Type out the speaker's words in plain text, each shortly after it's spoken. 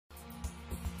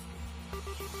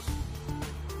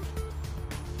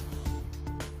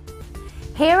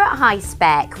Here at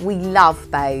Hi-Spek, we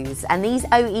love Bose, and these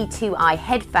OE2i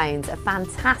headphones are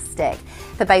fantastic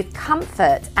for both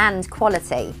comfort and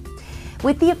quality.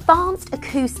 With the advanced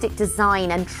acoustic design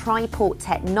and tri-port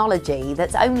technology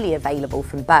that's only available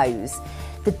from Bose,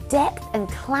 the depth and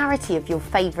clarity of your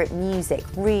favourite music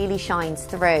really shines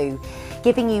through,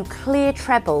 giving you clear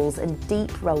trebles and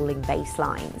deep rolling bass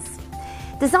lines.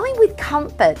 Designed with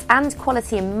comfort and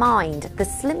quality in mind, the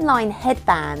slimline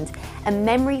headband and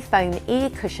memory foam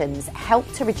ear cushions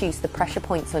help to reduce the pressure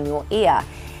points on your ear,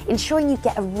 ensuring you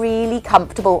get a really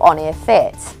comfortable on-ear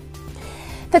fit.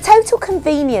 For total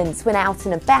convenience when out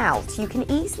and about, you can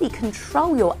easily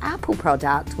control your Apple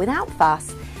product without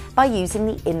fuss by using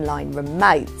the inline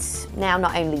remote. Now,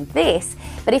 not only this,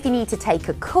 but if you need to take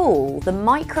a call, the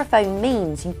microphone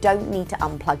means you don't need to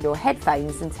unplug your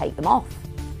headphones and take them off.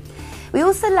 We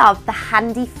also love the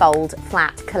handy fold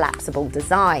flat collapsible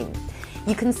design.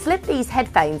 You can slip these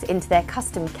headphones into their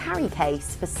custom carry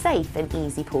case for safe and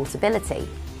easy portability.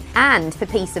 And for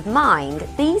peace of mind,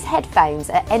 these headphones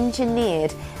are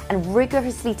engineered and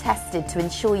rigorously tested to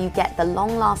ensure you get the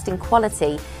long-lasting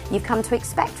quality you've come to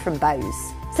expect from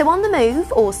Bose. So on the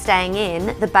move or staying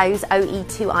in, the Bose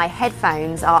OE2i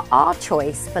headphones are our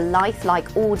choice for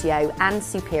lifelike audio and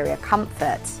superior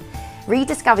comfort.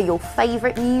 Rediscover your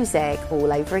favourite music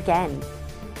all over again.